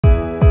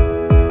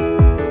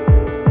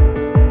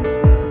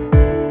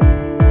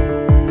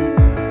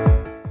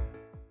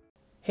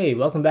Hey,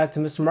 welcome back to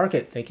Mr.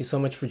 Market. Thank you so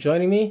much for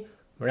joining me.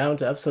 We're now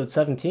into episode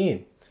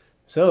 17.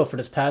 So for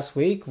this past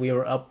week, we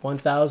were up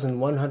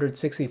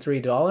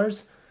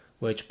 $1,163,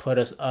 which put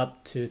us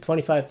up to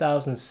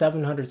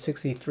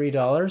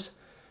 $25,763,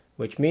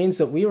 which means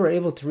that we were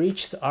able to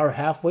reach our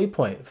halfway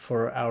point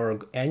for our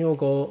annual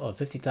goal of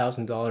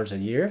 $50,000 a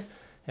year.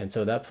 And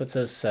so that puts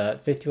us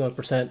at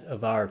 51%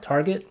 of our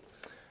target.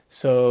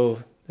 So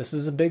this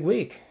is a big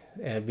week,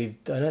 and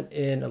we've done it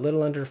in a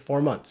little under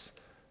 4 months.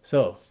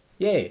 So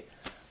yay.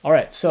 All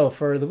right, so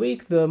for the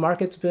week, the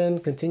market's been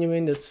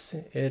continuing its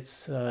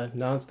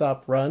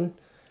nonstop run,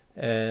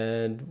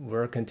 and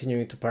we're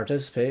continuing to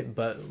participate.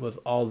 But with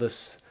all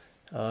this,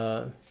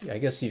 I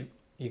guess you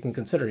can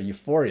consider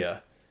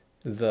euphoria.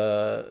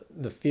 The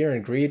fear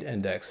and greed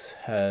index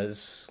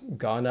has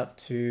gone up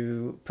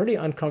to pretty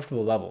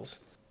uncomfortable levels.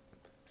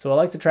 So I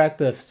like to track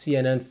the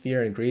CNN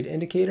fear and greed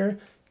indicator.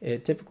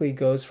 It typically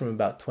goes from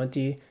about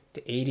 20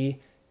 to 80,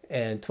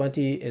 and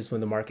 20 is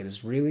when the market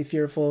is really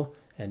fearful,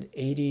 and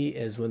 80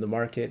 is when the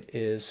market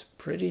is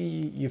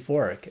pretty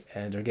euphoric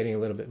and they're getting a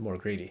little bit more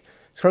greedy.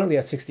 It's currently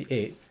at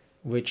 68,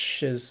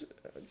 which is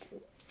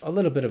a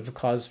little bit of a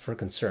cause for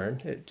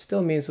concern. It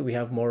still means that we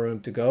have more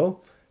room to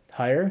go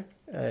higher,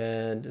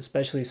 and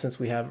especially since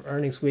we have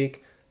earnings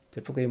week,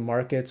 typically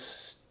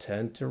markets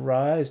tend to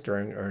rise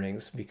during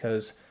earnings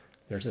because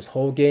there's this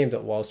whole game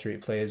that Wall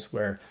Street plays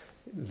where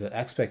the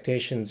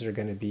expectations are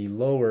going to be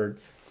lowered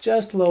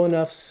just low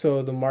enough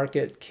so the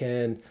market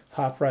can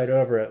hop right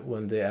over it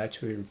when they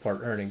actually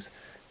report earnings,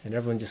 and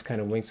everyone just kind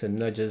of winks and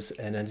nudges,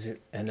 and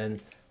then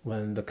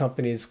when the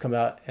companies come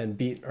out and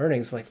beat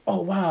earnings, like,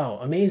 oh wow,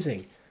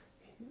 amazing,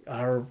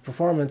 our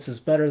performance is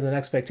better than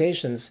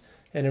expectations.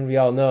 And then we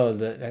all know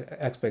that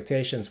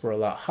expectations were a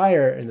lot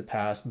higher in the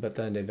past, but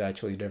then they've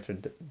actually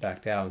drifted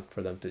back down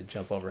for them to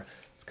jump over.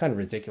 It's kind of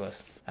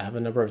ridiculous. I have a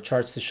number of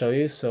charts to show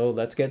you, so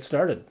let's get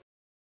started.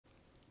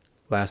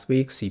 Last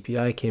week,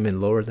 CPI came in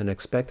lower than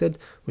expected,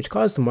 which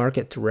caused the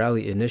market to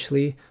rally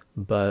initially,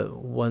 but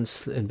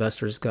once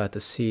investors got to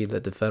see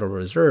that the Federal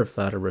Reserve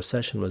thought a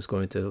recession was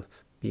going to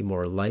be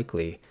more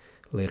likely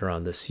later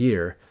on this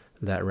year,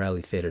 that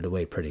rally faded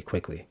away pretty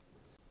quickly.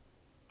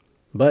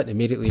 But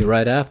immediately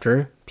right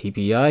after,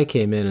 PPI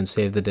came in and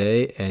saved the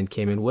day and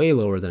came in way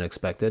lower than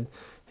expected,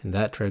 and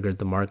that triggered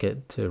the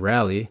market to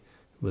rally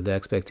with the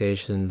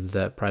expectation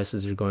that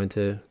prices are going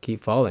to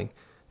keep falling.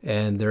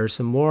 And there's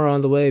some more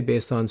on the way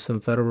based on some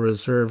Federal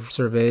Reserve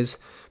surveys.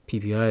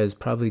 PPI is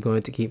probably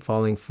going to keep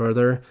falling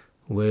further,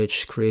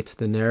 which creates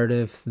the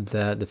narrative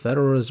that the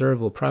Federal Reserve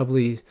will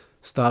probably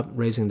stop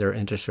raising their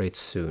interest rates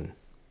soon.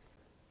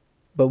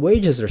 But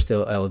wages are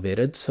still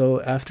elevated, so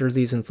after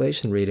these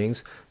inflation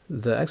readings,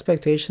 the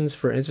expectations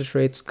for interest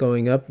rates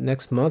going up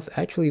next month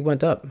actually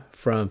went up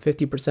from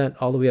 50%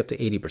 all the way up to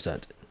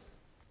 80%.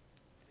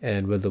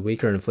 And with the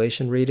weaker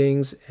inflation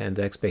readings and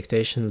the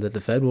expectation that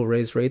the Fed will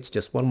raise rates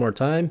just one more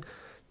time,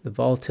 the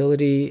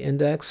volatility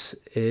index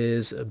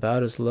is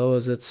about as low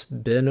as it's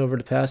been over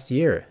the past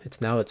year.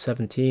 It's now at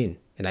 17,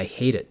 and I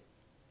hate it.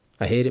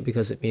 I hate it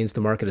because it means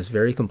the market is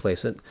very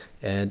complacent,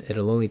 and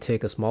it'll only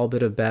take a small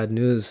bit of bad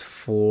news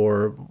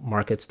for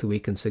markets to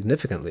weaken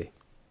significantly.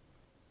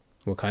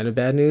 What kind of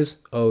bad news?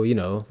 Oh,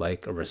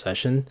 like a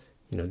recession.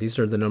 These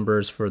are the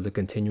numbers for the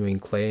continuing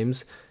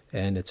claims,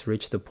 and it's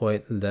reached the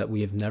point that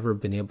we have never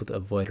been able to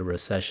avoid a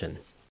recession.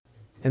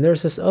 And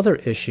there's this other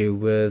issue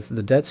with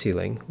the debt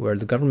ceiling, where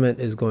the government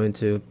is going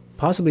to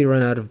possibly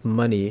run out of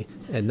money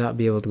and not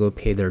be able to go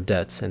pay their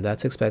debts, and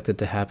that's expected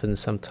to happen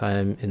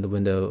sometime in the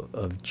window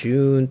of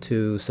June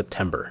to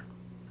September.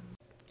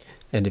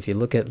 And if you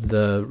look at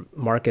the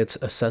market's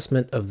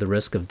assessment of the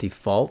risk of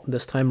default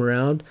this time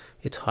around,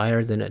 it's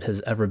higher than it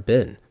has ever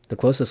been. The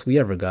closest we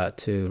ever got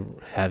to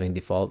having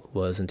default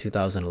was in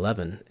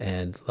 2011,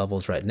 and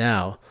levels right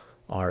now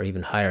are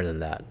even higher than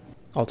that.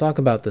 I'll talk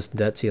about this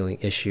debt ceiling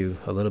issue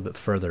a little bit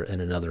further in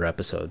another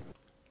episode.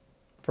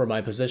 For my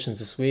positions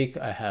this week,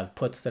 I have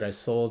puts that I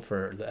sold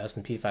for the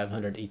S&P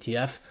 500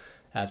 ETF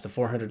at the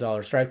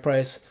 $400 strike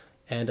price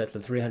and at the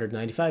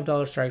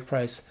 $395 strike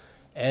price,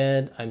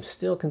 and I'm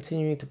still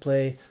continuing to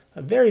play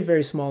a very,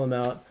 very small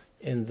amount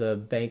in the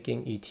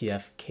banking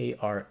ETF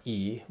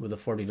KRE with a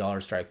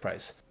 $40 strike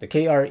price. The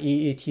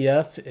KRE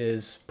ETF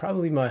is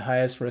probably my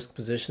highest risk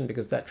position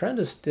because that trend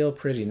is still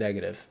pretty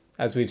negative,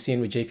 as we've seen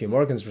with JP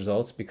Morgan's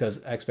results,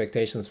 because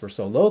expectations were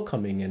so low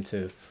coming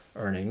into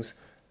earnings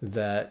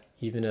that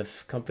even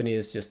if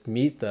companies just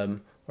meet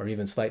them or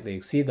even slightly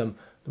exceed them,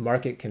 the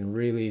market can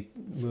really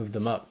move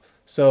them up.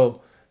 So,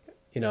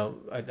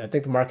 I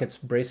think the market's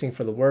bracing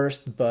for the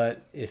worst,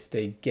 but if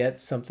they get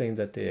something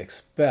that they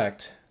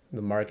expect,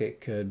 the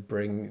market could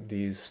bring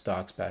these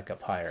stocks back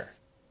up higher.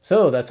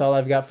 So that's all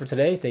I've got for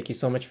today. Thank you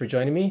so much for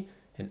joining me,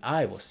 and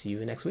I will see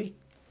you next week.